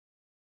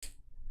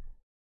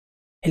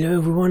Hello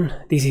everyone,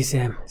 this is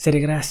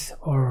Seregras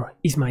or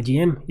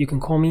IsmaGM, you can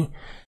call me.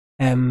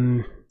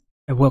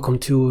 Welcome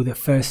to the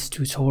first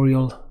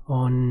tutorial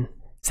on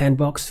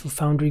Sandbox for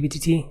Foundry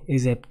VTT.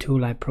 Is a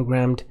tool I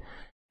programmed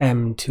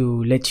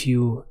to let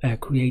you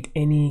create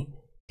any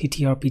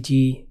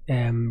TTRPG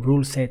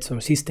rule sets or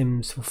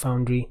systems for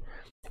Foundry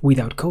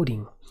without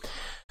coding.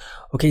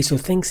 Okay, so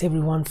thanks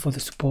everyone for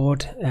the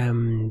support,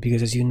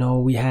 because as you know,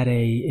 we had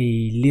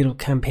a little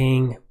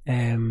campaign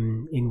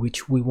in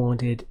which we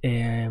wanted,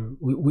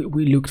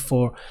 we looked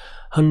for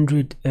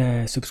 100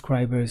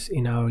 subscribers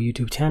in our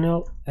YouTube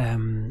channel.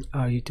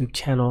 Our YouTube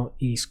channel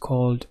is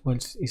called, well,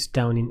 it's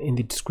down in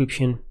the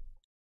description,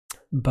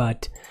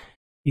 but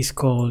it's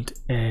called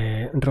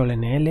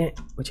RolNL,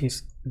 which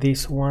is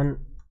this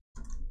one.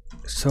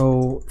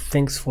 So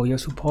thanks for your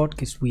support,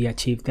 because we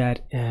achieved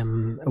that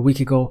a week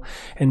ago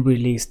and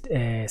released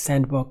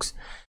Sandbox.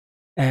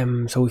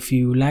 So if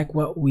you like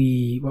what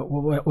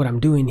I'm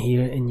doing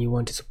here and you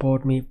want to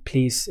support me,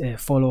 please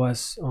follow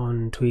us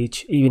on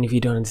Twitch, even if you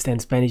don't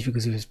understand Spanish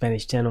because it's a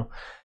Spanish channel,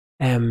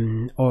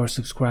 or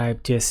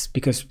subscribe just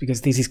because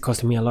this is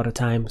costing me a lot of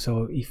time.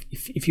 So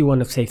if you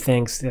want to say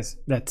thanks,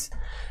 that's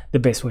the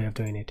best way of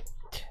doing it.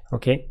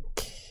 Okay.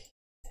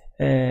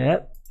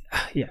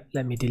 Yeah,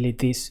 let me delete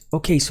this.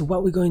 Okay, so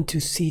what we're going to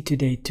see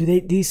today,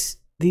 this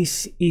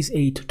is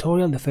a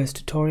tutorial, the first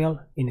tutorial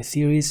in a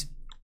series,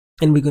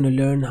 and we're going to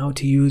learn how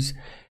to use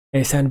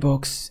a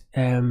Sandbox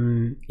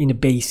in a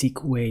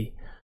basic way.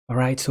 All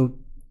right, so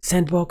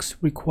Sandbox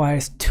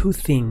requires two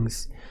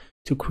things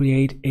to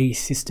create a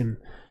system.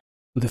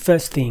 So the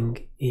first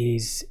thing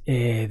is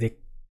the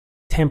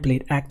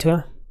template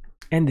actor,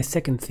 and the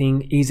second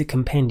thing is a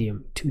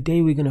compendium.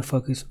 Today we're going to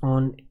focus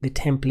on the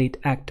template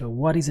actor.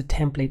 What is a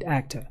template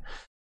actor?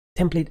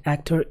 Template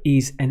actor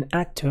is an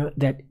actor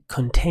that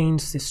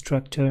contains the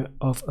structure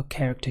of a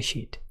character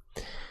sheet.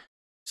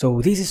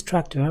 So this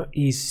structure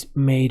is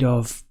made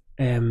of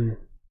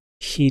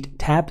sheet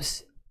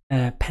tabs,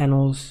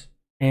 panels,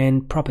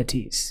 and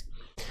properties.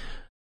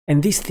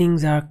 And these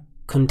things are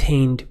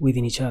contained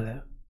within each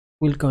other.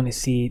 We're going to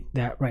see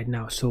that right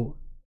now. So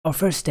our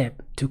first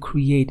step to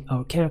create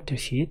our character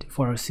sheet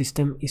for our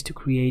system is to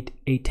create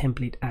a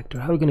template actor.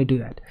 How are we going to do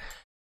that?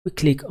 We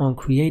click on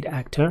create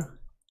actor,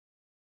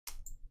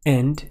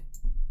 and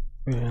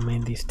we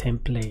remain this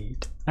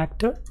template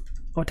actor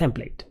or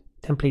template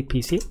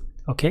PC.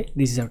 Okay,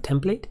 this is our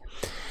template,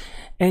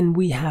 and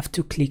we have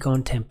to click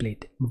on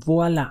template.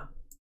 Voila,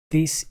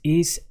 this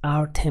is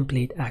our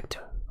template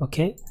actor.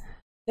 Okay,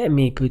 let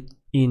me put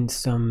in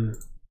some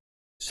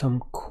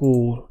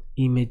cool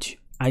image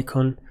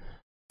icon.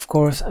 Of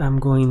course, I'm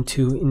going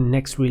to, in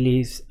next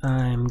release,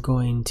 I'm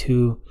going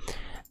to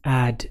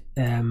add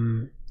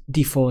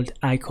default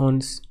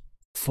icons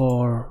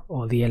for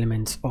all the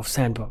elements of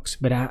Sandbox,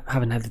 but I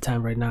haven't had the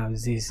time right now.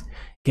 This is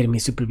getting me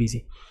super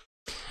busy.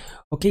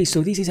 Okay,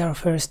 so this is our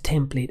first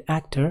template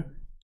actor,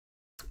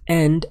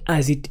 and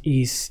as it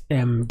is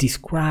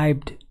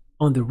described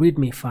on the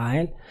README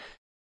file,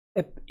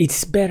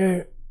 it's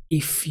better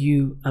if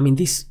you,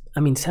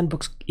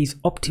 Sandbox is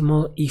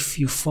optimal if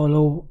you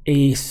follow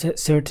a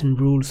certain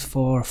rules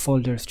for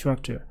folder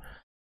structure.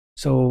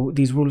 So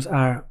these rules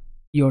are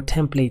your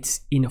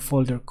templates in a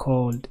folder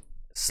called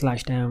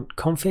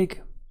 /config,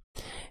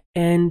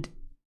 and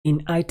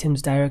in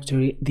items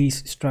directory this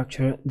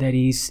structure that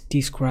is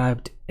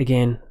described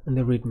again in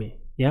the README,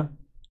 yeah,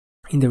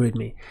 in the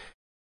README,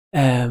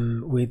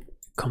 with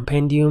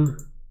compendium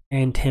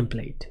and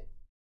template,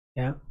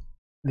 yeah,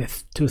 the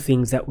two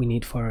things that we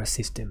need for our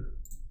system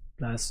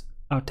plus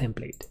our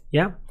template.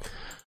 Yeah,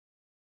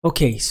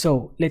 okay,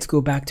 so let's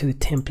go back to the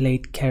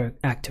template character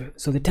actor.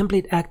 So the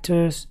template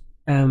actors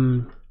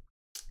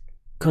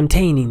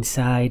contain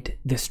inside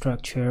the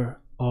structure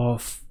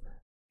of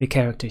the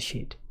character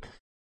sheet.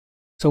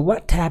 So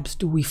what tabs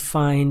do we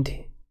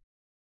find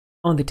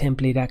on the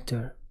template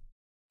actor?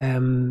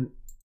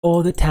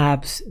 All the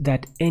tabs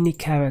that any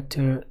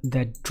character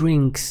that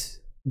drinks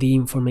the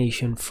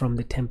information from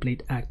the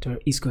template actor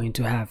is going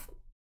to have: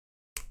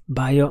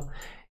 bio,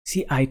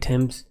 see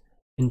items,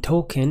 and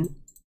token,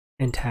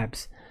 and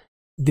tabs.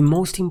 The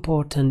most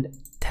important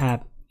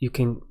tab, you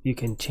can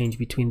change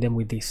between them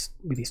with these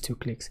two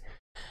clicks.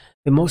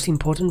 The most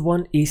important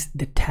one is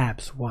the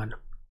tabs one.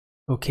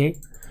 Okay,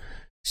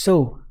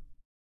 so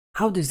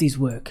how does this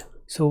work?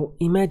 So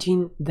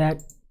imagine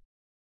that,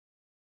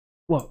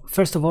 well,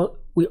 first of all,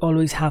 we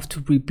always have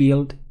to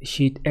rebuild the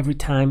sheet every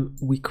time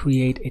we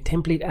create a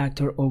template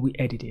actor or we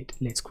edit it.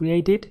 Let's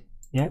create it,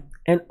 yeah,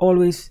 and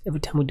always every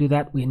time we do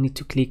that we need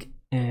to click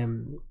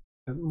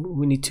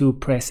we need to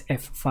press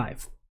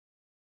F5.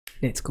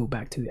 Let's go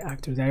back to the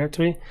actor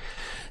directory.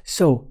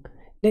 So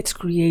let's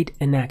create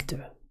an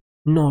actor,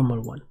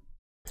 normal one.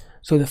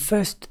 So the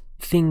first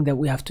thing that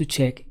we have to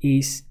check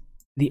is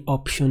the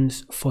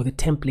options for the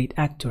template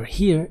actor.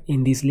 Here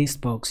in this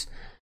list box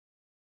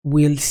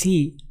we'll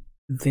see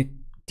the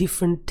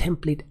different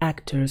template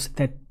actors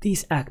that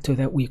this actor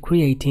that we're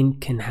creating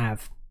can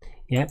have.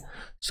 Yeah,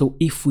 so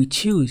if we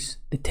choose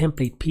the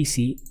template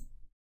PC,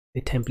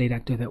 the template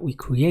actor that we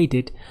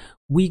created,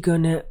 we're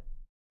gonna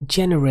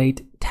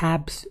generate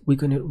tabs, we're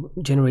going to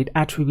generate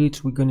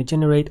attributes, we're going to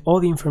generate all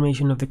the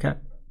information of the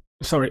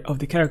of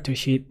the character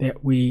sheet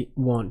that we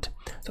want.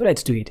 So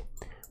let's do it.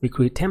 We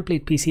create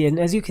template PC, and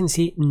as you can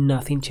see,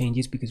 nothing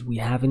changes because we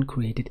haven't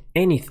created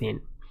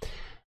anything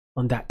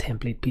on that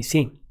template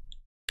PC.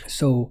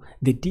 So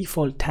the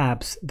default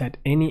tabs that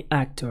any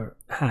actor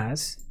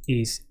has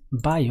is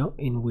bio,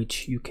 in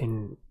which you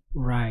can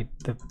write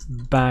the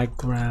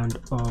background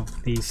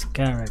of this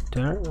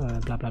character,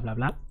 blah blah blah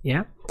blah,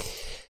 yeah.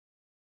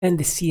 And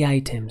the C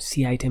items.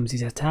 C items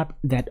is a tab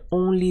that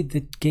only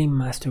the game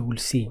master will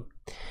see,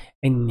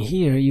 and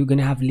here you're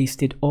gonna have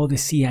listed all the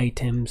C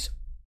items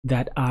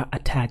that are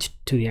attached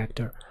to the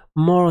actor.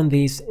 More on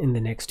this in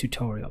the next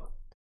tutorial.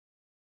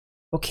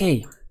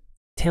 Okay,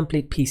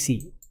 template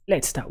PC.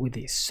 Let's start with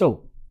this.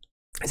 So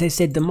as I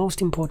said, the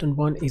most important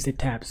one is the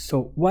tabs.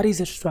 So what is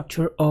the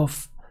structure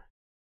of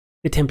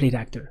the template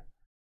actor?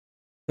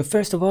 So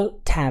first of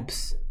all,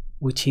 tabs,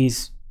 which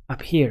is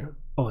up here,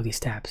 all these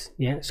tabs,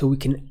 yeah, so we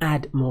can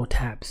add more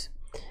tabs.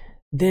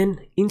 Then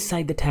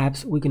inside the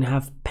tabs we're gonna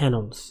have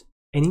panels,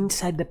 and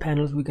inside the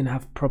panels we're gonna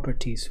have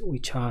properties,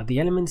 which are the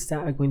elements that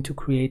are going to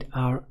create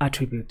our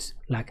attributes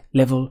like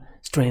level,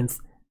 strength,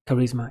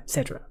 charisma,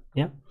 etc.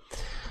 Yeah,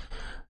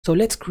 so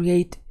let's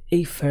create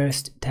a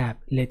first tab.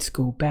 Let's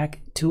go back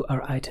to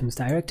our items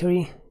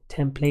directory,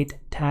 template,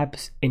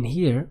 tabs, and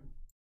here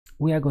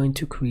we are going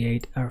to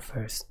create our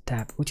first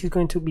tab, which is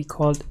going to be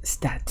called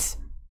stats.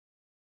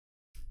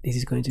 This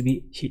is going to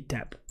be sheet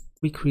tab.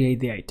 We create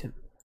the item.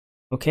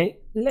 Okay,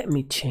 let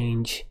me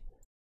change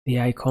the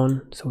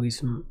icon so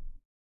it's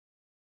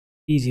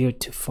easier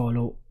to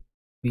follow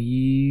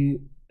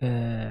you.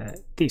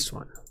 This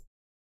one,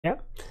 yeah.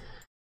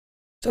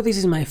 So this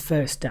is my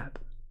first tab.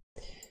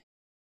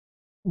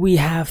 We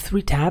have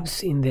 3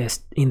 tabs in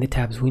the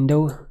tabs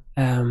window.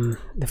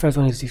 The first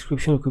one is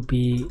description. It could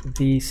be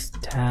this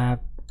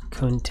tab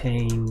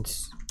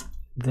contains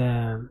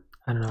the,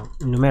 I don't know,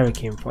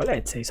 numeric info,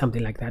 let's say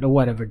something like that, or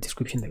whatever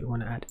description that you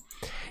want to add.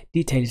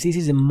 Details, this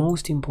is the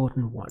most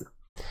important one.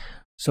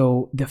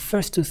 So the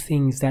first 2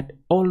 things that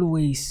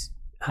always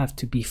have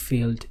to be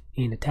filled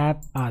in a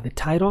tab are the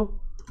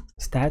title,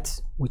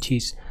 stats, which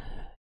is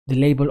the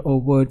label or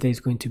word that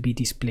is going to be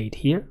displayed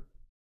here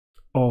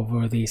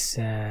over this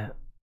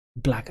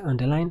black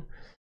underline,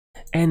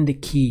 and the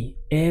key.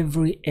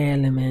 Every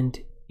element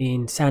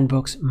in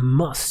Sandbox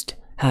must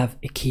have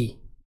a key,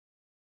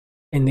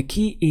 and the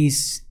key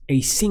is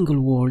a single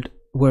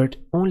word,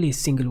 only a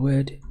single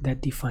word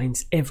that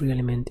defines every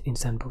element in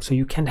Sandbox. So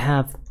you can't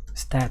have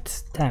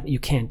stats tab, you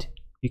can't,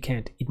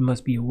 it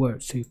must be a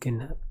word. So you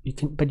can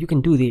but you can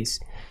do this,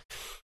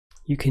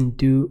 you can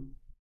do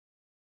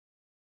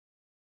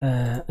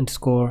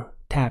underscore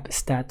tab,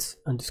 stats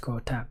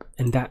underscore tab,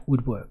 and that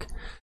would work.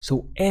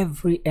 So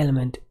every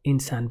element in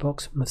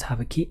Sandbox must have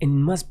a key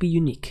and must be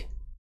unique.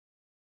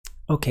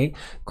 Okay,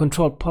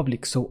 control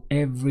public, so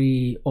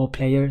all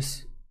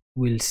players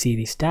will see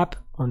this tab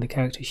on the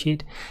character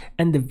sheet.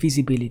 And the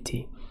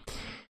visibility,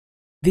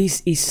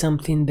 this is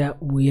something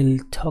that we'll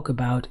talk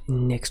about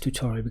in next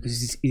tutorial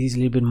because it is a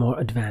little bit more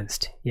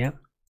advanced, yeah.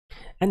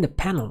 And the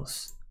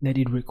panels that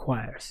it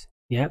requires,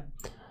 yeah.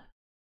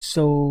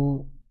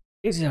 So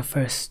this is our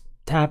first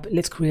tab.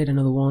 Let's create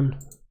another one.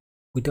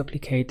 We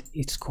duplicate,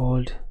 it's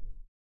called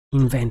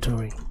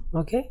inventory.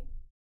 Okay,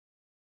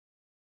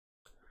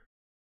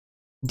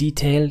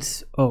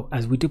 details, oh,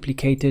 as we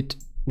duplicated,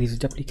 this is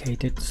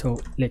duplicated, so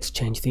let's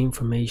change the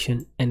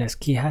information, and as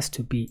key has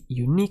to be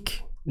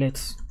unique,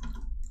 let's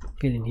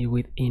fill in here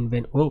with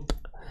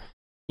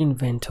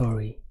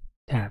inventory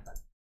tab,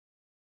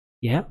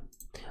 yeah.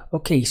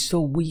 Okay,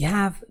 so we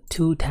have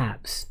 2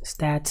 tabs,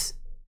 stats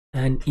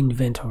and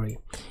inventory,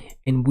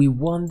 and we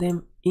want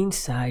them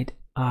inside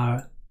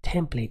our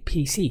template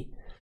PC.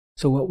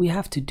 So what we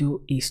have to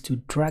do is to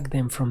drag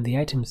them from the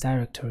items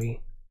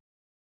directory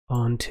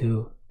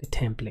onto the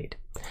template.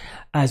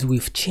 As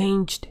we've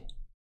changed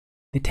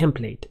the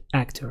template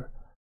actor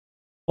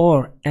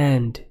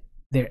and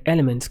their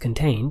elements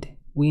contained,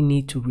 we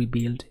need to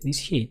rebuild this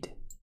sheet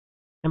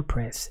and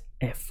press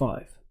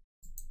F5.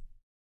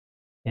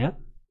 Yeah,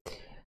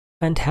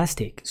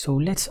 fantastic. So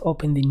let's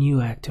open the new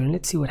actor and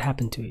let's see what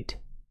happened to it.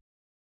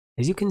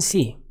 As you can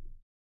see,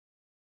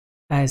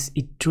 as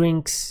it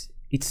drinks,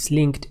 it's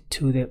linked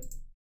to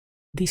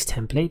these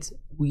templates.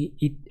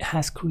 It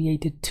has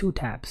created 2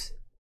 tabs,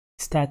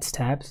 stats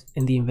tabs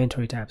and the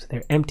inventory tabs.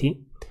 They're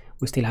empty.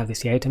 We still have the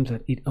C items,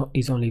 but it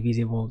is only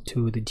visible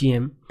to the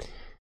GM.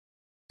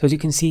 So as you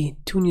can see,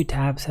 2 new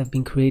tabs have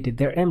been created.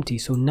 They're empty,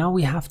 so now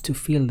we have to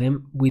fill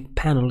them with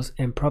panels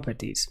and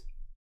properties.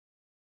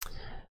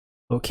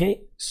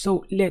 Okay,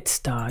 so let's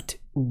start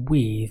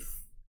with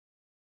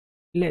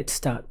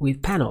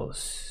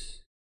panels.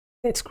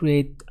 Let's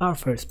create our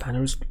first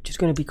panel, which is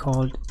going to be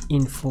called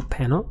info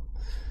panel.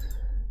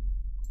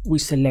 We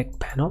select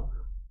panel.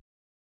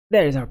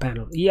 There is our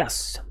panel.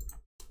 Yes,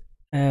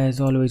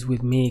 as always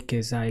with me,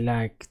 because I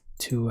like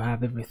to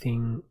have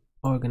everything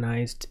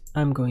organized,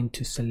 I'm going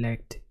to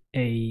select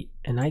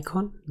an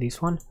icon,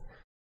 this one,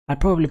 I'll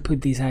probably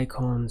put these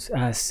icons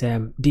as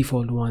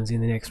default ones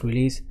in the next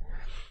release.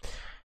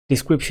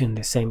 Description,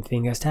 the same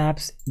thing as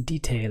tabs.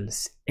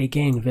 Details,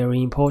 again,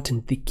 very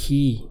important, the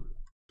key.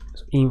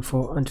 So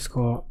info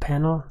underscore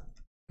panel,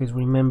 because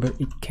remember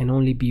it can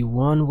only be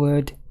one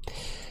word.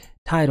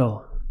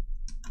 Title,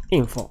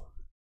 info.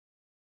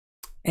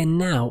 And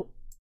now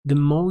the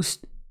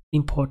most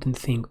important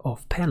thing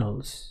of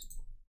panels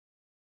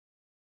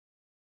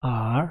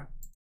are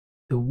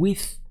the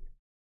width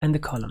and the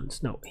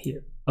columns. No,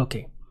 here,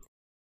 okay,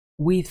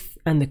 width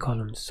and the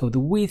columns. So the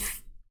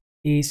width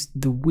is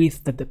the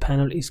width that the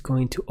panel is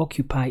going to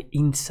occupy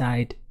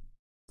inside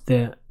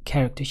the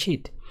character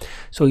sheet.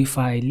 So if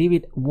I leave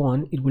it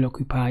 1, it will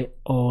occupy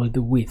all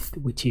the width,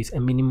 which is a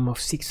minimum of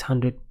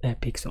 600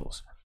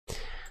 pixels.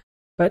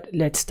 But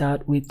let's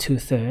start with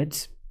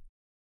 2/3.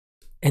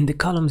 And the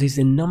columns is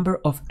the number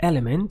of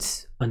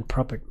elements and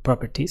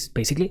properties,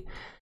 basically,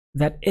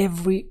 that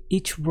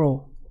each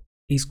row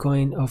is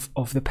going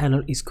of the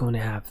panel is going to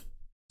have.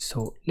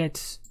 So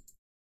let's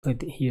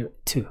put here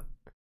 2.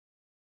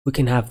 We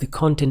can have the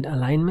content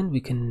alignment. We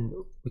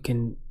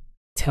can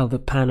tell the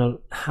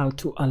panel how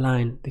to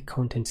align the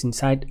contents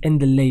inside, and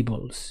the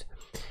labels.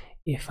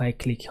 If I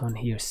click on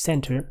here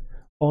center,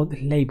 all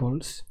the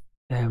labels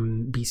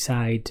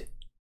beside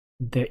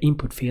the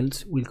input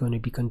fields will going to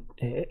be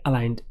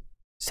aligned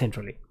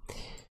centrally.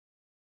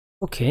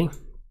 Okay,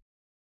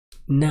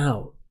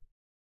 now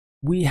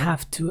we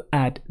have to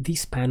add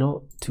this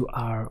panel to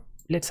our,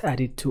 let's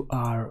add it to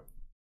our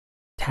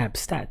tab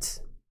stats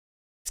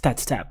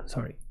tab,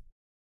 sorry.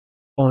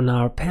 On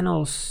our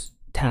panels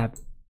tab,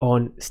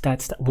 on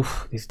stats tab,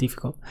 oof, this is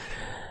difficult.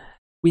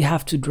 We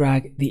have to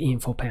drag the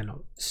info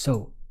panel.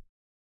 So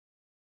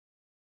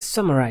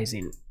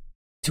summarizing,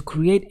 to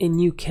create a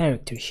new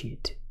character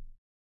sheet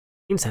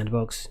in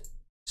Sandbox,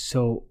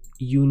 so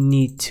you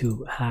need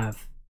to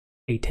have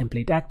a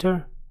template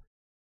actor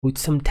with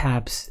some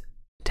tabs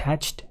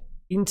attached.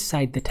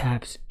 Inside the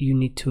tabs you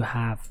need to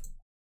have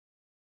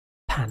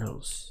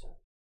panels,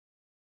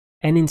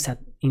 and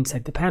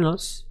inside the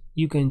panels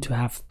you're going to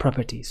have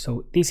properties.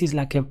 So this is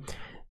like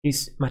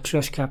this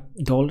matryoshka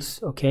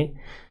dolls, okay,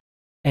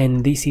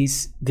 and this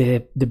is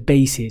the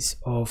basis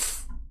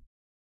of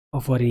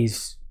what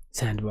is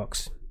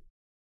Sandbox.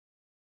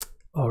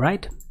 All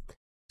right,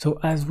 so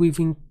as we've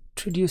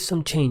introduced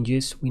some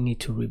changes, we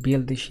need to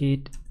rebuild the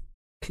sheet.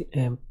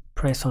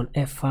 Press on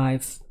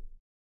F5.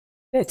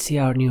 Let's see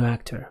our new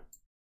actor.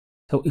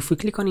 So if we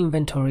click on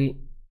inventory,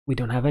 we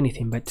don't have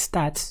anything, but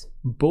stats,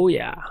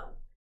 booyah!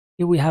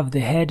 Here we have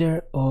the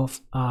header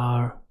of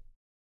our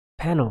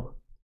panel.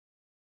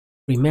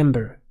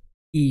 Remember,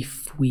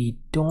 if we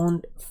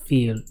don't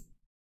fill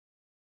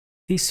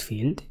this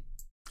field,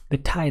 the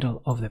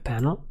title of the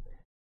panel,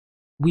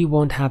 we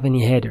won't have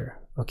any header,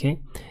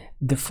 okay?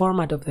 The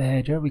format of the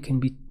header, we can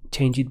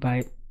change it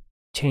by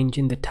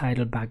changing the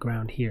title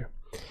background here.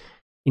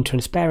 In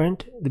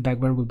transparent, the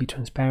background will be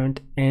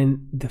transparent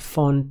and the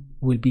font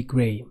will be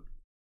gray,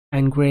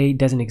 and gray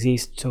doesn't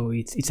exist, so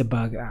it's a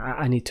bug.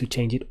 I need to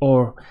change it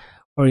or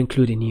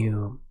include a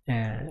new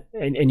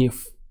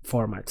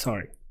format.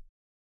 Sorry.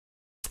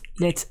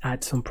 Let's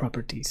add some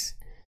properties.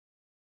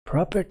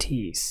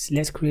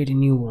 Let's create a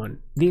new one.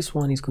 This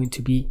one is going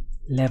to be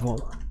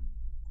level.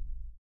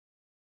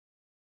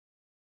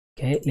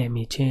 Okay, let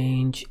me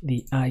change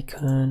the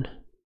icon.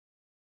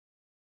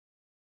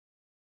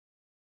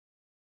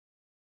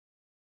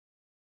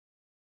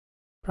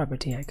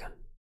 Property icon,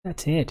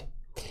 that's it.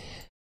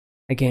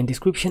 Again,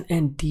 description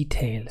and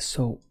detail.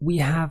 So we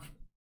have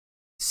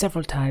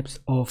several types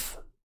of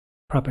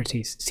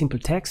properties. Simple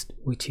text,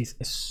 which is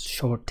a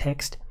short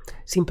text.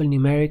 Simple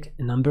numeric,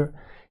 a number.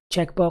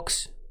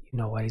 Checkbox, you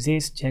know what is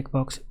this,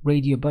 checkbox.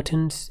 Radio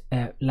buttons,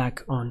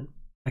 like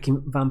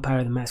in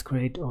Vampire the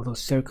Masquerade, all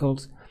those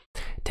circles.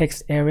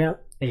 Text area,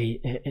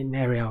 an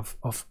area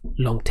of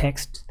long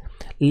text.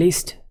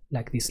 List,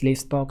 like this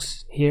list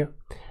box here.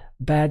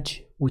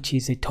 Badge, which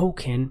is a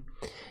token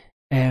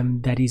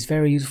that is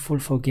very useful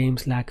for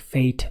games like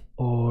Fate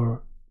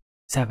or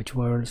Savage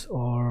Worlds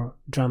or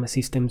drama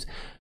systems,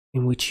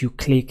 in which you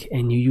click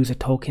and you use a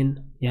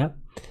token, yeah.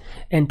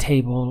 And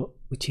table,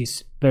 which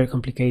is very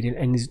complicated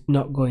and is we're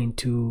not going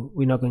to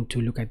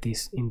look at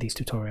this in this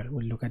tutorial.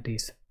 We'll look at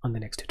this on the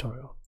next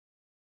tutorial.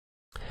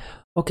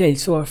 Okay,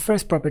 so our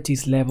first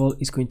properties level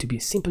is going to be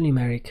a simple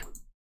numeric.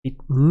 It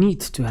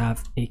needs to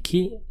have a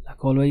key.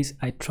 Like always,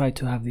 I try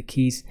to have the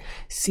keys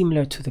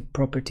similar to the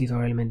properties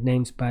or element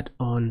names, but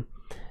on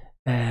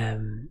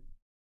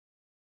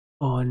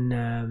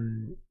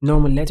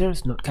normal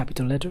letters, not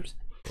capital letters.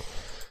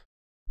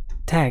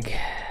 Tag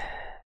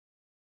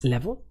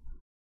level.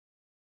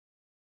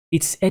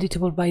 It's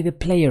editable by the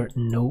player.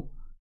 No.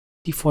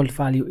 Default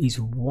value is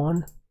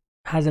 1.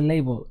 Has a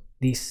label.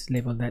 This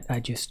label that I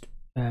just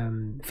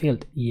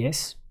filled.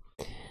 Yes.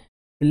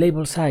 The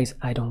label size,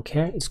 I don't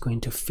care. It's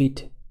going to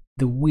fit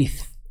the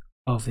width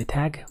of the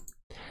tag.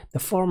 The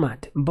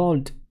format,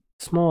 bold,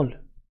 small,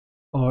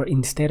 or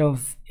instead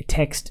of a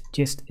text,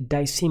 just a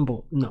dice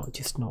symbol. No,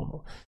 just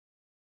normal.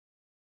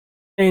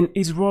 And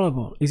is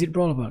rollable? Is it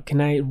rollable? Can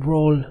I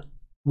roll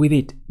with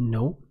it?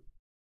 No.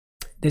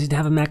 Does it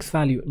have a max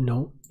value?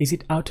 No. Is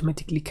it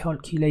automatically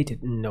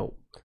calculated? No.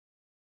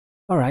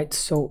 All right,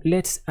 so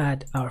let's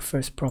add our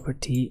first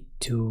property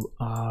to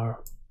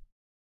our,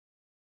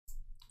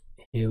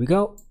 here we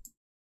go.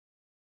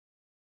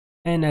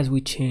 And as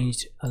we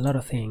changed a lot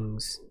of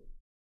things,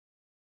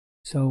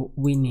 so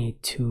we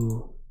need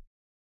to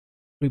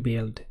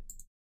rebuild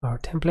our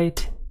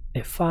template.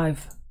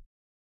 F5,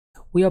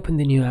 we open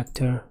the new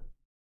actor,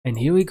 and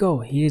here we go.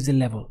 Here's the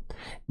level.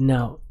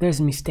 Now there's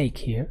a mistake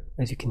here,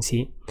 as you can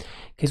see,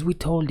 because we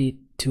told it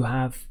to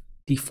have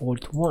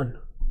default 1,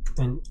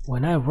 and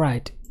when I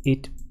write,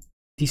 it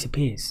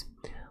disappears.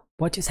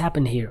 What just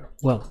happened here?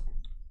 Well,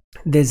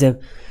 there's a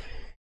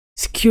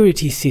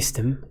security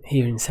system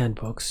here in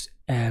Sandbox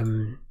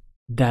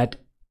that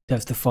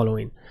does the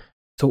following.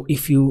 So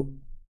if you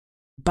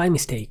by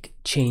mistake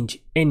change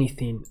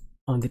anything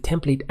on the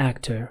template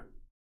actor,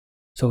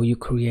 so you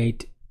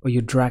create or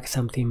you drag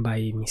something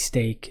by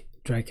mistake,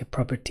 drag a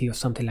property or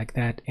something like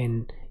that,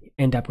 and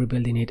end up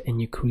rebuilding it, and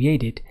you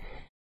create it,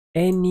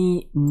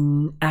 any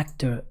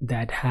actor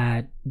that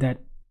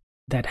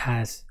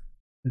has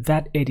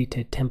that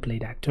edited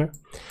template actor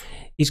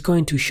is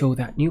going to show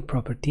that new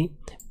property,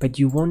 but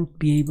you won't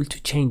be able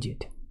to change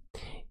it.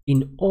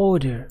 In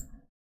order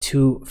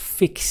to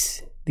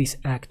fix this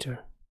actor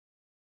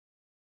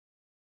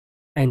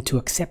and to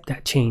accept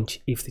that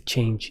change, if the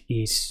change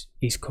is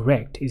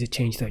correct, is a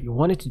change that you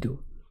wanted to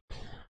do,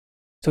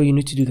 so you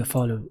need to do the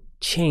following: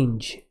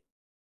 change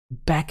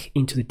back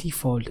into the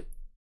default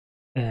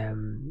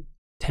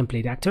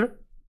template actor,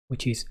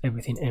 which is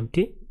everything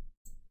empty,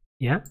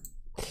 yeah,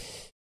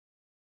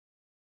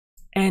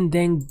 and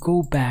then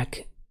go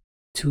back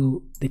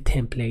to the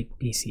template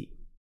PC.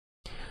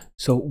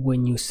 So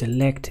when you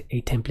select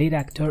a template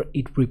actor,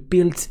 it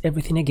rebuilds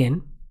everything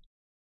again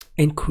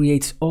and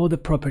creates all the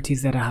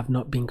properties that have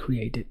not been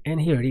created.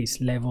 And here it is,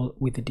 level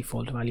with the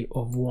default value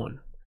of 1.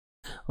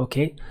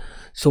 Okay,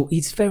 so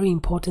it's very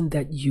important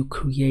that you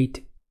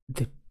create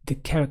the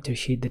character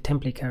sheet, the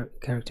template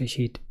character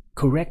sheet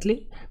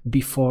correctly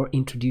before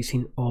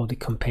introducing all the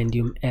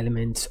compendium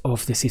elements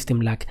of the system,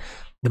 like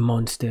the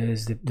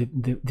monsters, the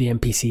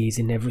NPCs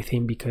and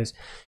everything, because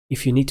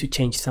if you need to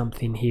change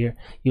something here,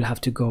 you'll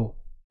have to go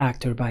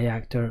actor by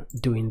actor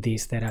doing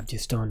this that I've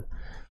just done.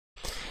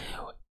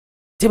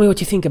 Tell me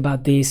what you think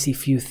about this.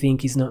 If you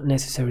think it's not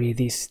necessary,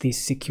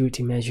 these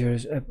security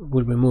measures,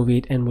 we'll remove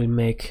it, and we'll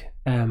make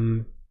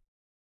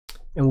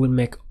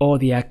all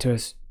the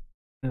actors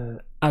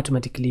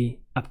automatically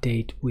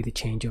update with the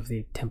change of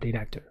the template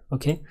actor.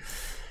 Okay,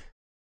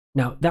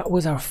 now that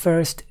was our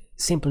first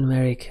simple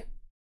numeric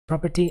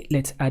property.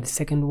 Let's add a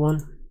second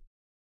one.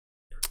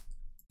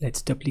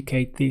 Let's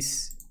duplicate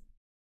this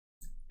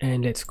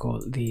and let's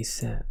call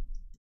this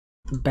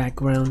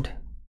background.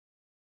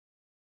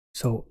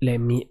 So let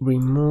me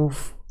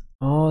remove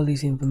all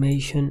this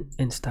information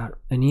and start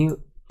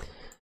anew.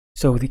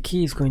 So the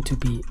key is going to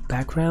be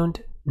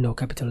background, no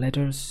capital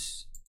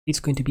letters. It's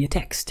going to be a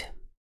text.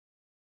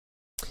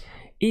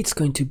 It's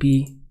going to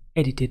be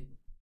edited.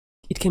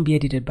 It can be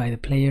edited by the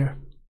player.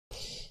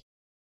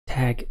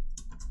 Tag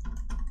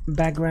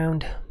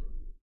background.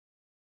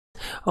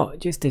 Oh,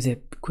 just as a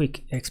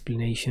quick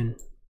explanation,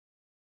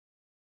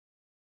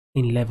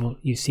 in level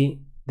you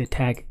see the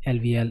tag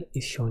LVL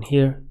is shown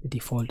here, the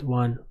default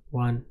 1,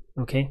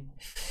 okay,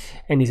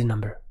 and is a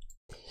number.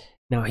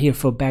 Now here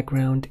for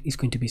background is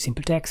going to be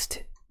simple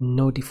text,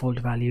 no default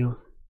value.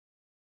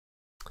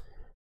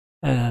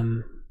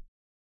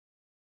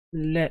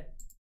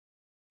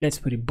 Let's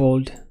put it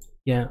bold,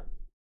 yeah,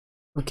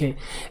 okay.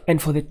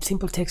 And for the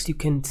simple text, you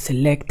can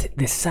select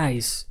the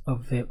size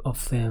of the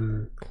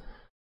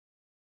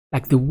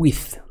like the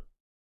width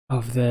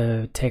of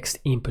the text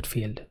input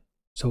field.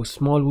 So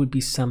small would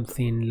be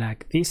something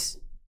like this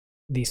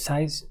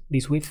size,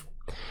 this width.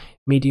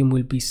 Medium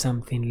will be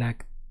something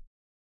like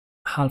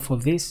half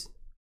of this,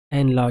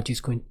 and large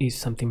is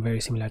something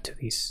very similar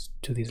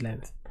to this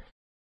length.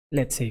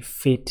 Let's say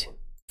fit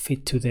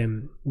to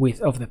the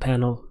width of the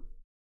panel,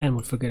 and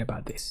we'll forget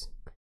about this.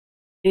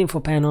 Info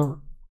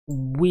panel,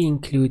 we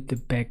include the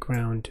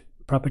background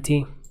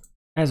property.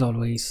 As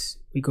always,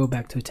 we go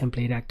back to the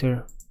template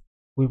actor,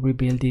 we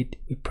rebuild it,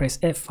 we press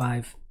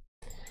F5,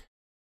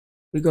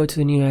 we go to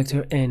the new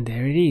actor, and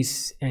there it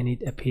is, and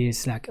it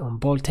appears like on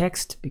bold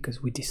text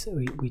because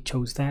we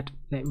chose that.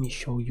 Let me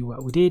show you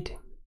what we did.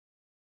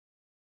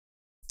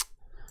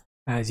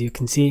 As you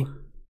can see,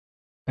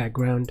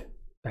 background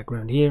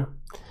here,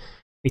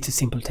 it's a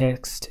simple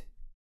text,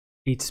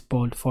 it's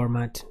bold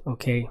format.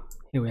 Okay,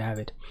 here we have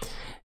it.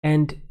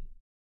 And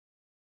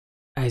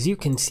as you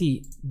can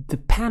see, the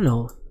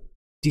panel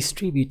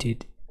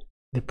distributed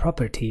the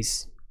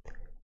properties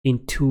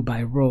in 2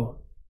 by row,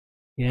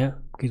 yeah,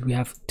 because we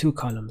have 2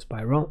 columns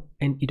by row,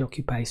 and it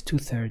occupies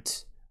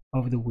 2/3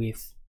 of the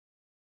width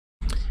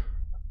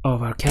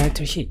of our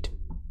character sheet.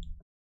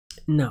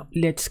 Now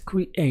let's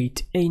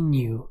create a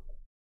new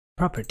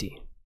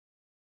property.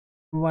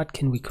 What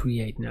can we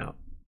create now?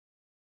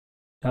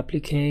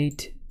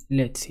 Duplicate,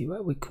 let's see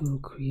what we can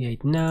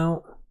create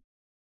now.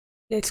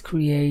 Let's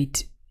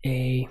create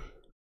a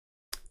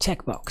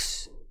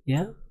checkbox.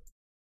 Yeah,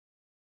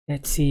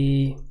 let's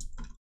see,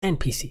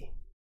 NPC.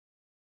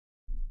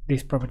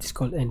 This property is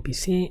called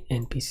NPC,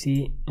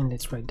 and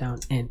let's write down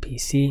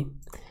NPC.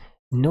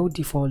 No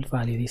default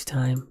value this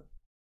time,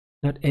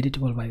 not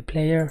editable by the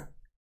player,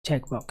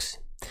 checkbox.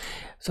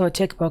 So a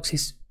checkbox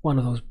is one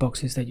of those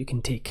boxes that you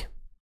can tick.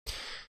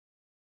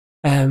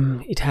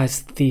 It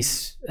has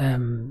these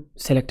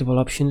selectable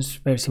options,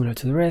 very similar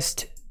to the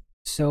rest.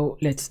 So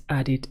let's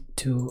add it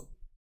to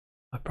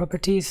our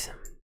properties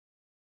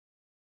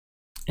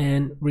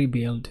and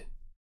rebuild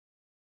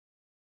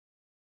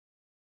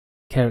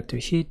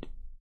character sheet.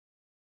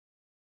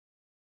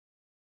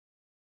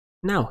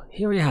 Now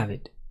here you have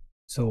it.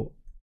 So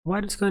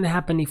what is going to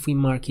happen if we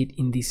mark it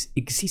in this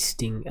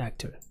existing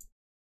actor?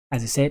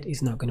 As I said,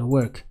 it's not going to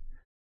work.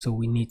 So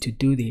we need to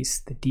do this,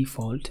 the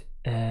default,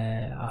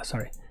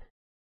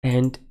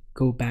 and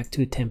go back to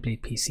the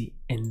template PC,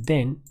 and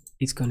then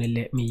it's going to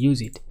let me use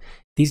it.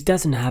 This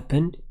doesn't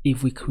happen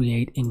if we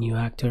create a new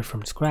actor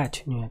from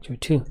scratch, new actor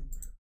 2.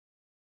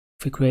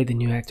 If we create the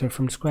new actor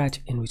from scratch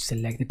and we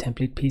select the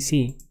template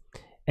PC,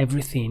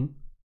 everything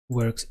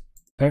works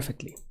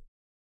perfectly.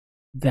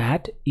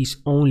 That is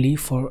only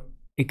for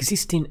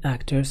existing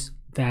actors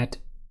that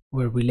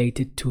were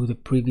related to the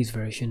previous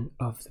version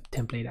of the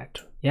template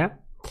actor. Yeah.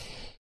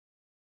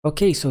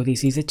 Okay, so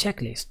this is a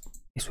checklist.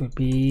 This would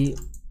be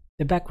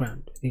the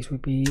background. This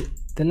would be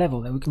the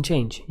level that we can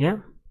change.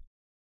 Yeah.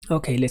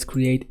 Okay, let's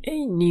create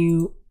a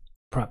new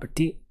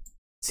property.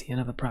 See,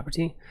 another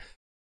property.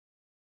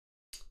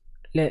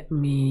 Let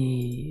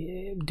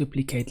me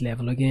duplicate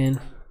level again.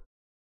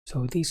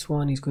 So this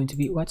one is going to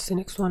be, what's the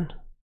next one?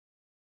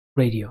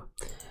 Radio.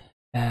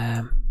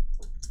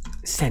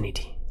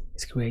 Sanity.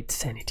 Let's create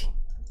sanity.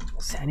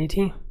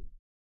 Sanity.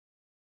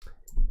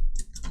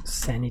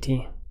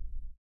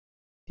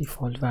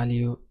 Default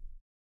value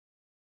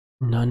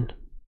none.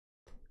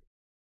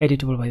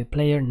 Editable by the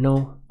player,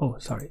 no. Oh,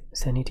 sorry,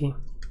 sanity.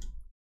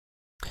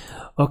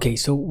 Okay,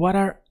 so what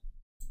are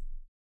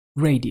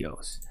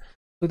radios?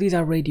 So these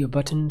are radio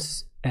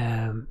buttons,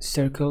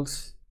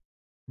 circles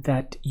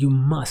that you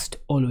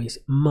always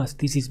must,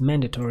 this is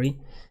mandatory,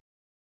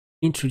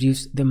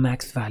 introduce the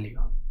max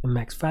value. The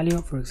max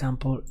value, for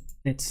example,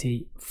 let's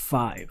say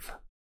 5.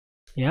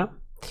 Yeah.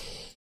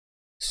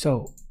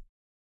 So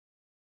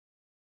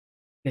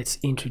let's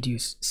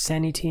introduce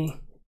sanity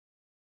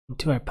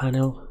into our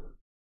panel,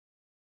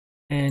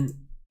 and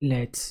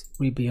let's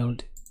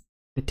rebuild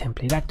the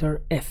template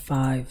actor,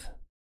 F5.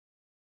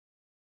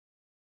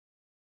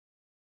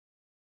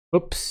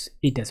 Oops,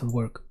 it doesn't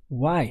work.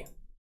 Why?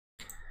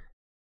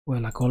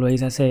 Well, like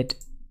always, I said,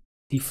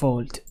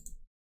 default,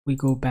 we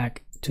go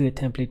back to the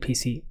template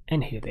PC,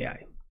 and here they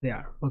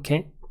are.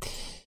 Okay.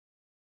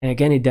 And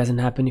again, it doesn't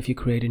happen if you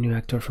create a new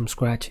actor from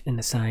scratch and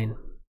assign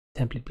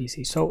template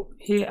PC. So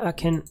here I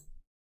can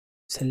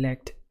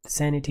select the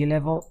sanity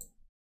level.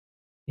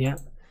 Yeah.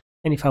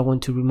 And if I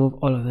want to remove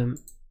all of them,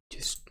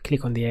 just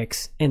click on the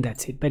X and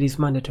that's it. But it's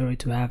mandatory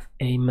to have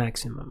a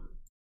maximum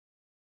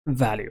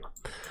value.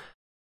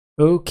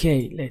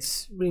 Okay,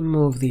 let's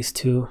remove these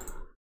two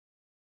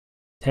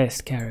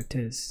test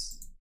characters.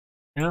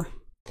 Yeah.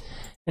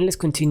 And let's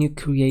continue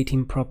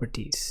creating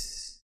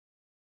properties.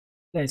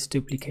 Let's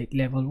duplicate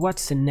level.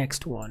 What's the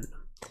next one?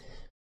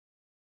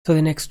 So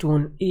the next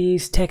one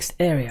is text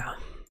area.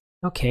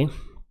 Okay.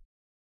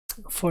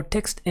 For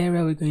text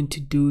area, we're going to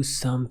do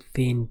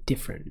something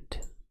different.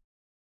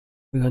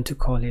 We're going to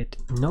call it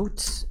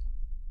notes.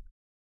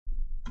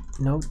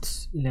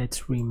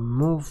 Let's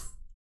remove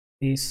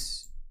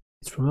this.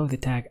 Let's remove the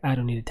tag. I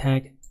don't need a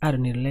tag. I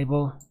don't need a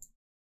label.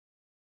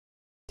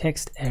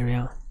 Text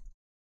area.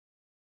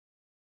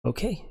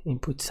 Okay.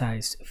 Input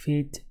size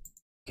fit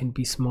can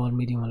be small,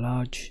 medium, or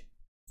large.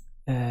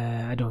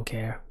 I don't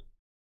care.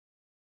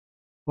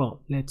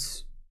 Well,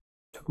 let's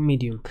talk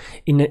medium.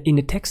 In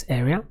the text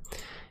area,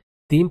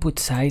 the input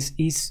size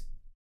is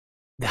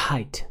the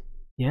height.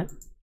 Yeah.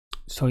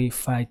 So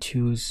if I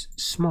choose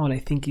small, I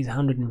think it's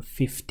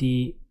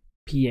 150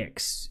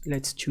 px.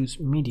 Let's choose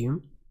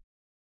medium,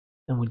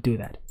 and we'll do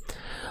that.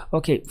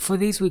 Okay. For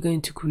this, we're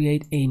going to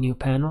create a new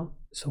panel.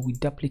 So we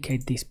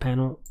duplicate this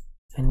panel,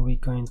 and we're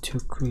going to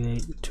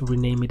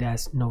rename it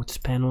as notes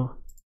panel.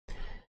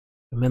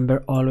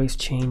 Remember, always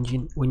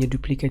changing when you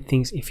duplicate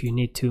things. If you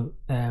need to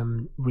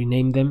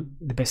rename them,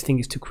 the best thing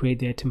is to create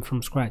the item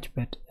from scratch.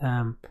 But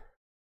I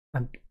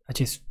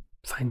just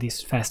find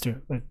this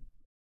faster. But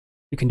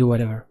you can do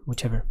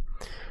whichever.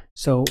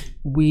 So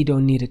we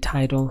don't need a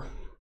title.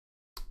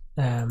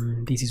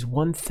 This is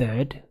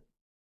 1/3.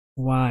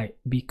 Why?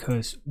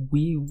 Because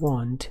we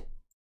want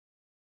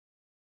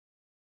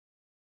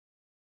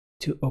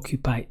to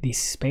occupy this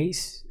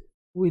space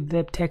with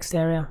the text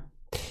area.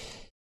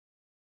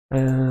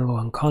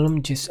 One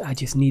column, I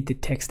just need the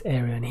text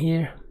area in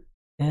here.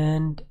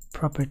 And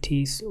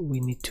properties, we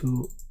need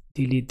to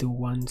delete the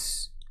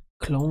ones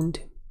cloned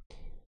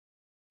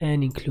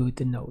and include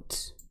the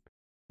notes.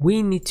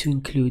 We need to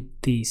include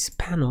this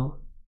panel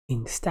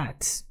in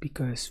stats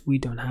because we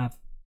don't have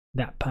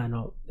that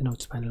panel, the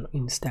notes panel,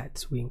 in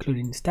stats. We include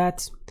it in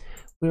stats.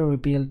 We'll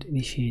rebuild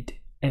the sheet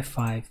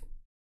F5.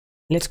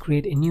 Let's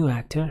create a new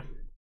actor,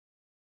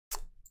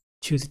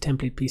 choose a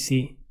template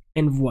PC,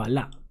 and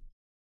voila,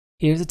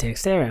 here's the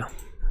text area.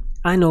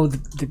 I know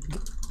the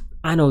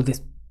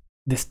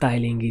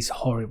styling is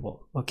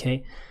horrible,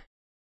 okay?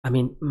 I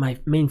mean, my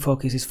main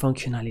focus is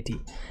functionality.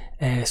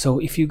 So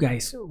if you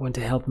guys want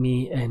to help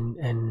me,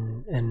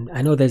 and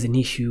I know there's an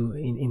issue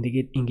in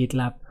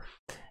GitLab,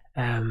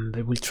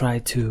 but we'll try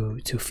to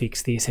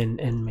fix this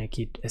and make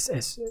it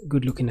as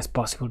good looking as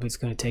possible, but it's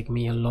going to take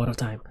me a lot of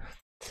time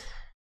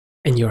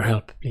and your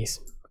help, please.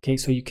 Okay,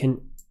 so you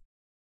can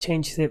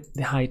change the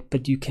height,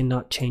 but you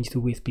cannot change the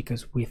width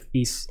because width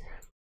is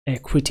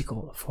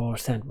critical for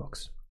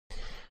Sandbox.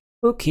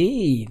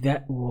 Okay,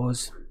 that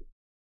was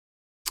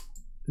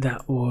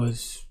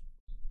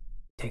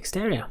text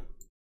area.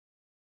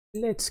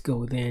 Let's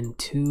go then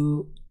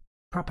to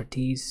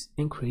properties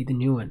and create a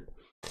new one.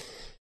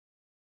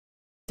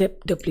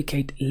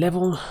 Duplicate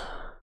level.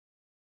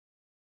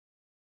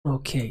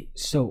 Okay,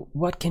 so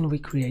what can we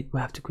create? We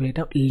have to create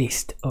a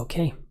list.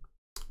 Okay,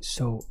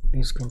 so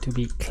there's going to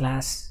be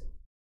class,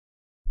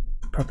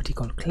 property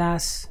called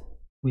class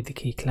with the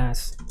key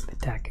class, the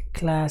tag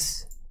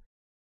class,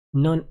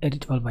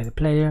 non-editable by the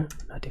player,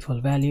 not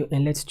default value,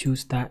 and let's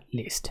choose that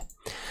list.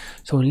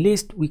 So in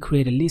list, we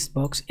create a list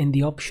box, and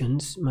the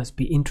options must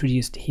be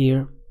introduced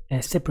here,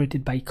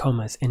 separated by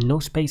commas and no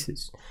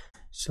spaces.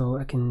 So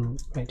I can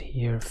write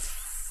here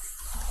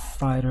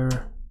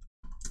fighter,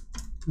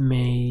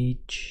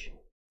 mage,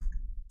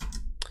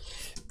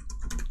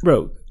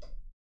 rogue.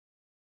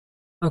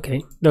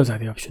 Okay, those are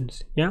the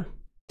options. Yeah,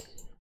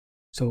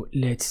 so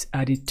let's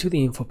add it to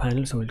the info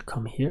panel. So we'll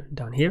come here,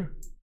 down here,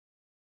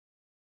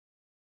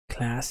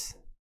 class,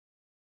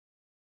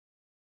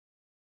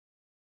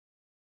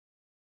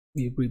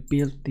 we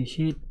rebuilt the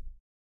sheet.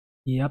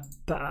 Yep,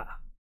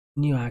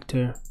 new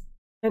actor,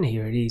 and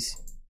here it is.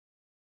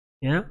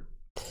 Yeah,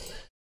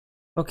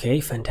 okay,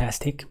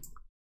 fantastic.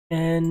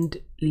 And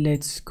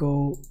let's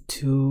go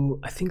to,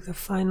 I think the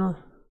final,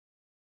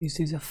 this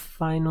is a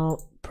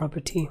final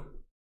property,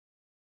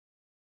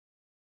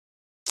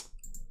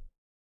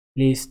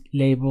 list,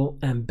 label,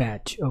 and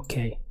badge.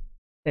 Okay,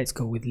 let's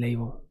go with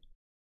label.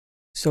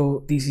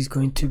 So this is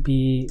going to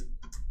be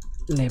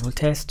label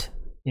test.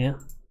 Yeah,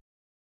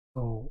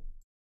 so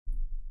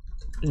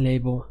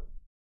label,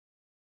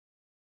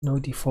 no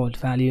default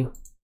value,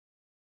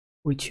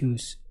 we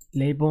choose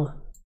label,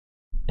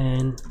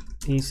 and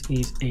this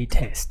is a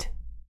test.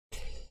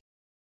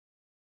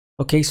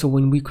 Okay, so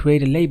when we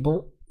create a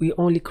label, we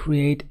only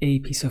create a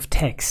piece of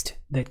text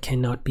that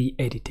cannot be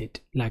edited,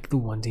 like the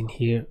ones in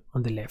here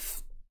on the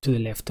left, to the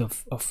left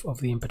of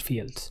the input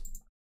fields.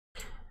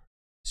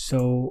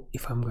 So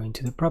if I'm going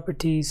to the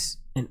properties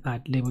and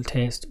add label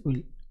test,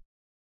 will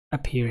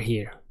appear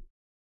here.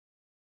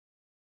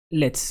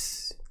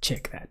 Let's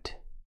check that.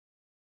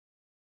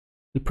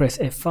 We press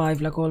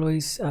F5 like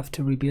always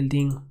after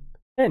rebuilding,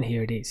 and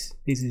here it is.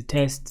 This is a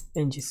test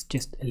and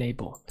just a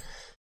label.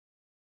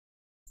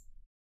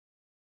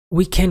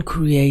 We can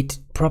create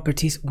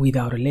properties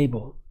without a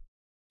label.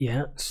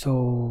 Yeah,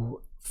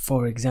 so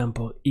for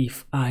example,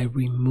 if I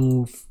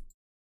remove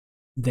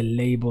the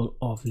label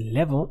of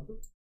level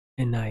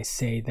and I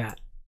say that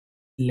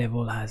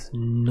level has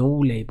no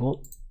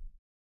label,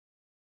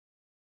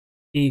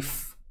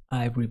 if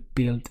I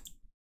rebuild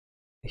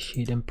the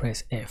sheet and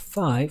press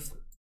F5,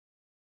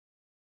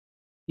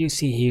 you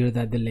see here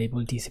that the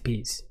label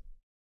disappears,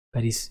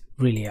 but it's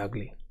really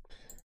ugly.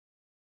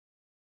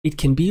 It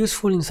can be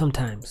useful in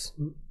sometimes.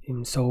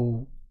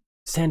 So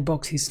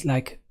Sandbox is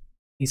like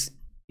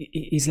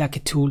a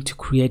tool to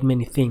create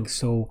many things.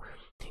 So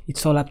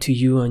it's all up to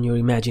you and your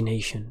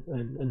imagination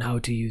and how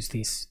to use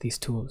these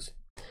tools.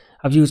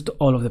 I've used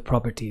all of the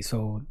properties,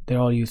 so they're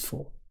all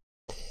useful.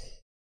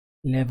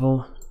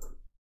 Level,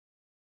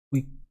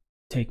 we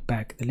take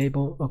back the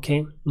label.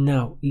 Okay,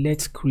 now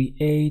let's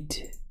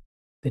create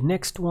the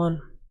next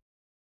one,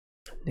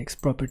 next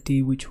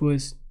property, which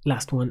was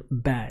last one,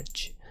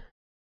 badge.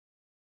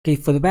 Okay,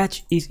 for the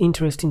badge, it's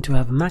interesting to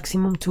have a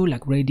maximum tool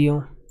like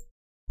radio,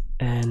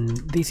 and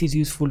this is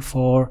useful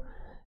for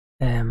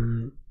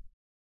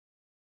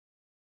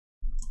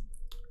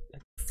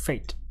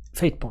fate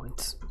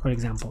points, for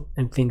example,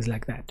 and things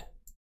like that.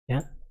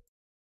 Yeah,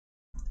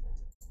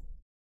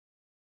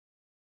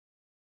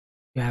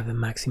 you have the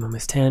maximum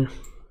is 10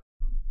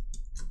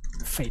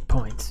 fate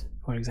points,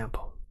 for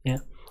example. Yeah,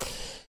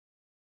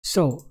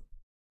 so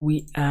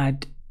we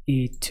add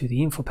it to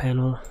the info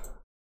panel.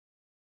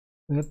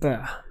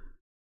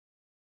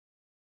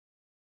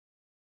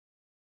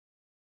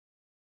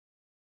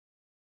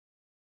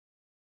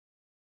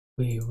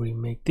 We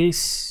remake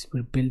this,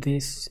 we'll build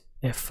this,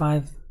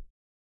 F5.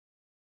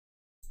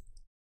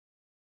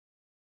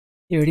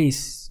 Here it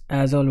is.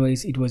 As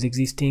always, it was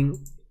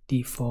existing,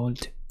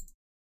 default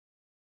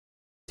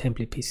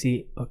template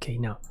PC. Okay,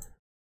 now,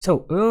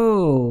 so,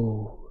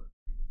 oh,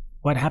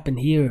 what happened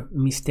here?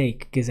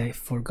 Mistake, because I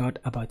forgot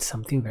about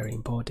something very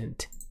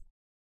important.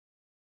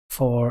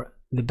 for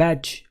the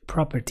badge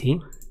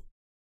property,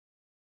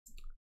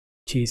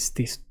 which is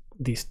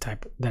this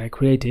type that I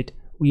created,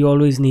 we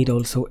always need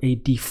also a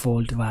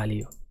default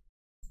value.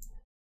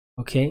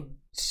 Okay,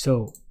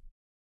 so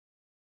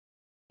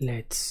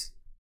let's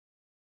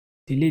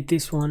delete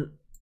this one,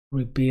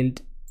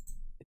 rebuild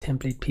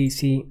template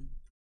PC,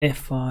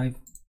 F5,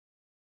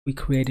 we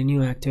create a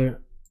new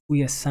actor,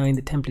 we assign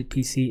the template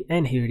PC,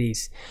 and here it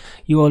is.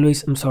 You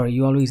always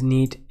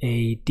need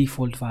a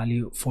default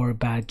value for a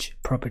badge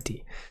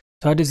property.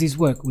 So how does this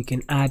work? We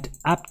can add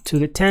up to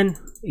the 10,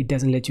 it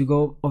doesn't let you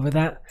go over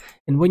that,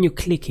 and when you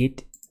click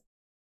it,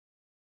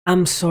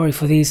 I'm sorry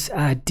for this,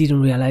 I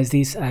didn't realize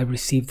this, I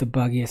received the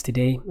bug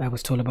yesterday, I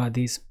was told about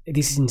this.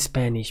 This is in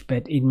Spanish,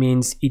 but it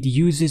means it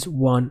uses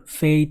 1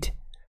 fade,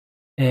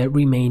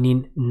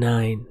 remaining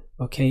 9.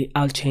 Okay,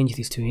 I'll change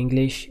this to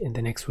English in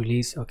the next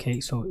release. Okay,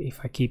 so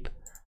if I keep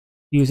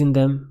using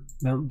them,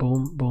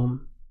 boom,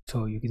 boom,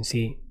 so you can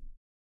see,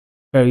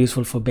 very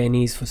useful for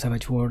bennies, for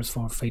savage worlds,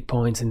 for fate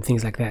points and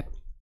things like that.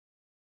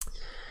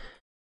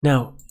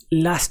 Now,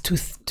 last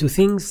two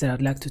things that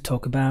I'd like to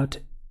talk about.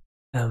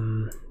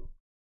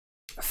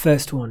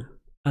 First one,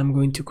 I'm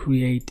going to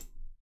create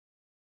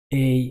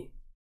a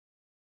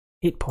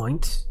hit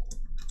points.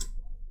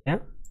 Yeah,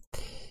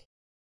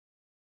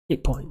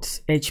 hit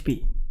points,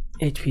 HP.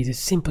 HP is a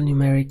simple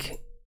numeric.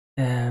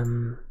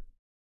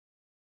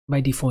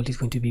 By default, it's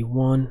going to be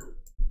 1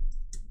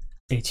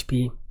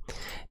 HP.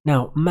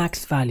 Now,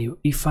 max value.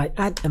 If I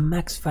add a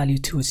max value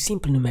to a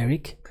simple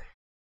numeric,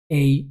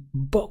 a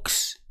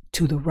box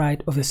to the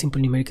right of the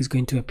simple numeric is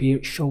going to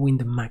appear showing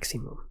the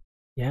maximum.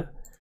 Yeah.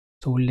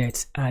 So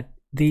let's add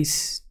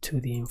this to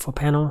the info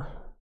panel.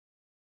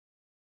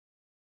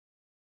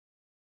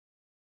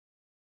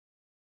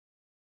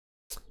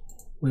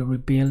 We'll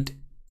rebuild,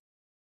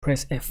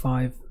 press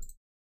F5.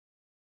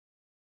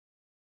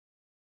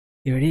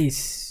 Here it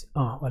is.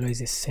 Oh, always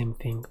the same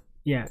thing.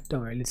 Yeah,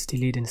 don't worry, let's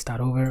delete and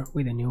start over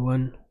with a new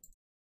one.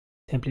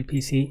 Template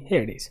PC,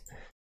 here it is.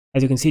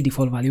 As you can see,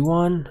 default value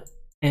 1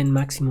 and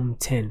maximum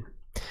 10.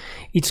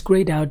 It's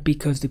grayed out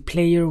because the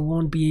player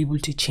won't be able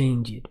to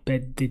change it,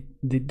 but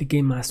the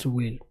game master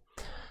will.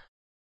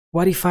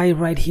 What if I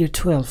write here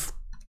 12?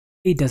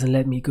 It doesn't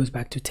let me, it goes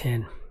back to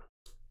 10.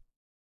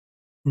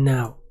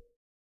 Now,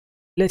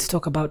 let's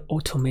talk about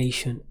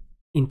automation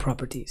in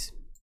properties.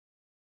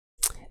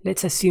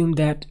 Let's assume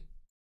that,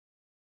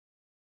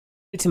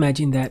 let's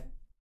imagine that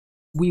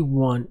we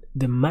want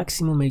the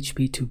maximum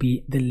HP to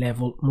be the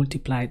level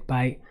multiplied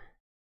by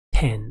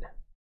 10.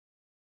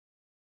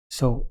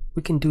 So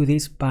we can do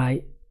this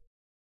by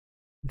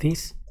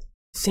this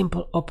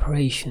simple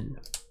operation.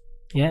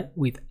 Yeah,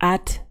 with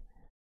at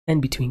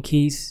and between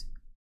keys,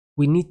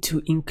 we need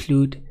to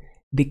include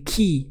the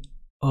key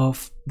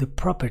of the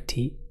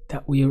property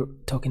that we are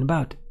talking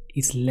about.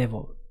 Is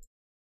level.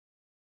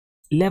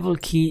 Level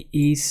key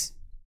is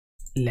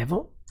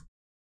level.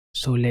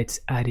 So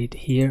let's add it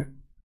here.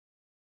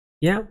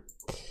 Yeah.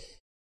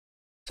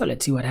 So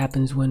let's see what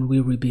happens when we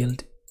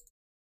rebuild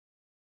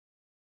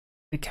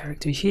the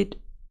character sheet.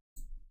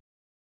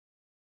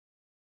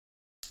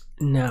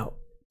 Now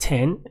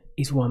 10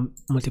 is 1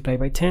 multiplied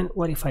by 10.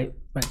 What if I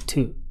write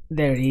 2?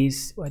 There it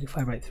is. What if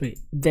I write 3?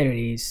 There it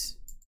is.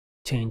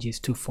 Changes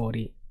to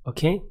 40.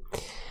 Okay.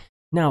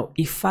 Now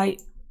if I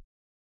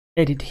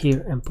edit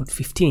here and put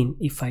 15,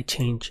 if I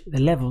change the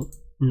level,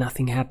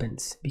 nothing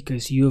happens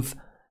because you've,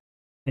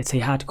 let's say,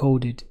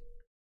 hard-coded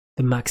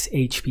the max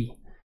HP.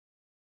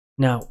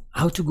 Now,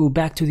 how to go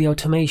back to the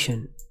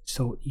automation?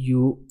 So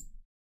you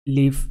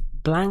leave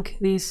blank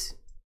this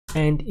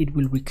and it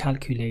will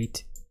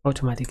recalculate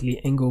automatically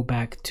and go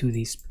back to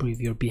this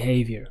previous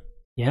behavior.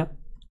 Yeah.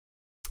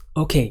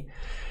 Okay.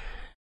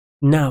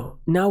 Now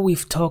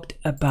we've talked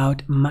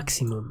about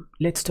maximum.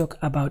 Let's talk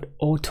about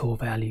auto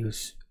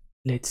values.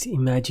 Let's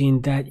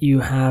imagine that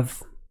you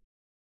have,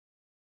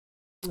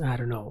 I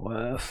don't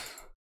know,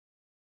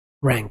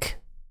 rank.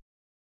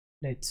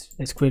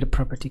 Let's create a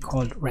property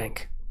called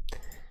rank.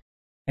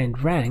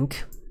 And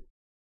rank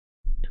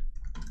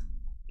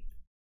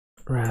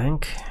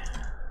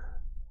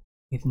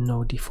with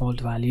no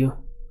default value.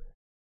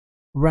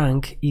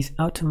 Rank is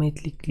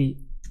automatically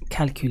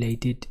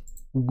calculated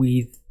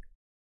with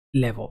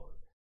level.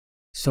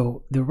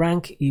 So the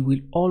rank, it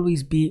will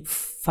always be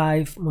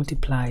 5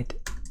 multiplied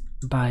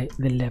by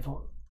the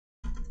level.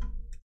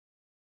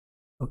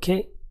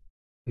 Okay,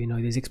 we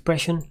know this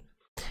expression.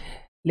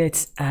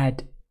 Let's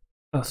add,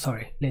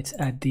 let's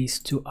add this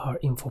to our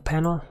info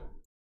panel.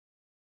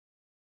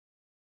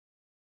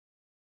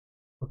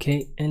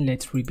 Okay, and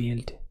let's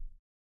rebuild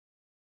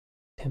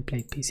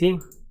template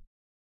PC.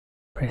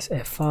 Press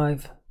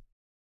F5.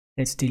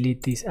 Let's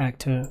delete this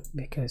actor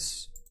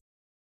because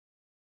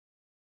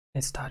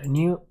let's start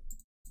anew.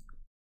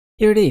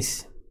 Here it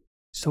is.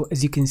 So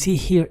as you can see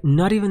here,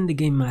 not even the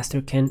game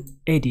master can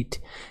edit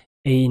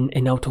in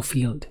an auto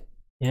field.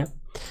 Yeah,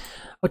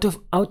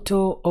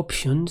 auto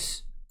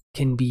options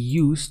can be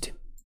used.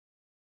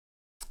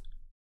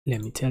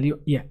 Let me tell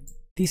you. Yeah,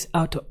 these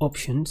auto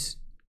options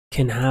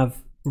can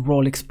have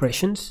role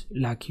expressions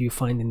like you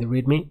find in the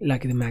README,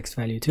 like the max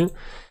value too,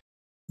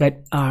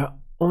 that are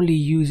only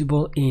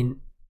usable in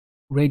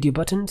radio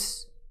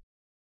buttons,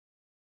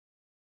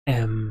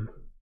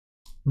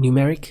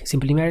 numeric,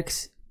 simple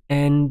numerics,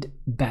 and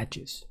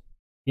badges.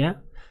 Yeah.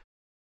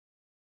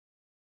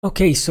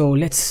 Okay, so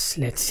let's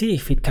see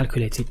if it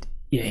calculates it.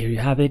 Yeah, here you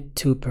have it.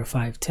 2 per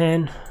 5,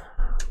 10.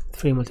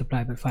 3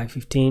 multiplied by 5,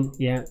 15.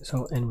 Yeah.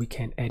 So, and we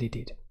can edit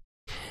it.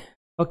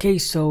 Okay,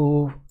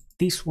 so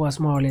this was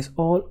more or less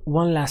all.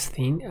 One last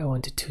thing I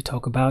wanted to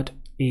talk about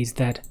is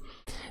that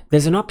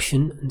there's an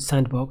option in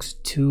Sandbox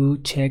to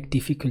check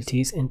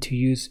difficulties and to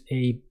use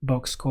a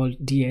box called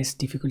DS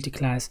difficulty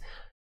class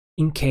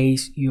in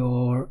case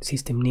your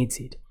system needs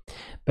it.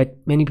 But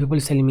many people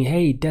are telling me,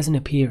 hey, it doesn't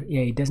appear.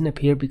 Yeah, it doesn't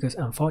appear because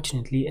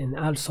unfortunately, and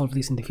I'll solve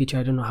this in the future,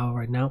 I don't know how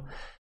right now,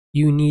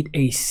 you need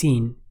a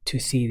scene to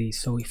see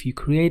this. So if you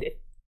create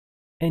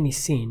any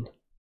scene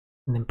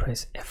and then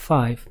press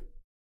F5,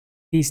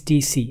 this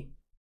DC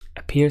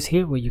appears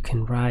here where you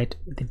can write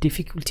the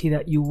difficulty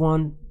that you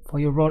want for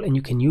your role, and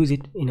you can use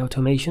it in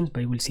automations,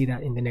 but we'll see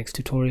that in the next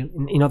tutorial,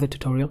 in other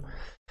tutorial.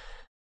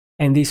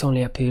 And this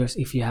only appears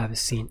if you have a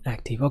scene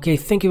active. Okay,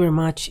 thank you very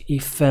much.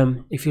 If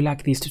you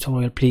like this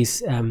tutorial,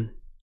 please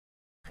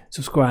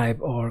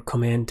subscribe or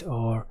comment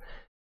or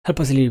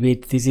help us a little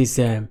bit. This is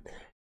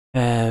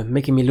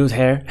making me lose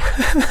hair,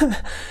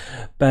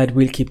 but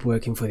we'll keep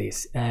working for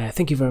this.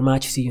 Thank you very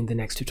much. See you in the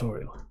next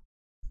tutorial.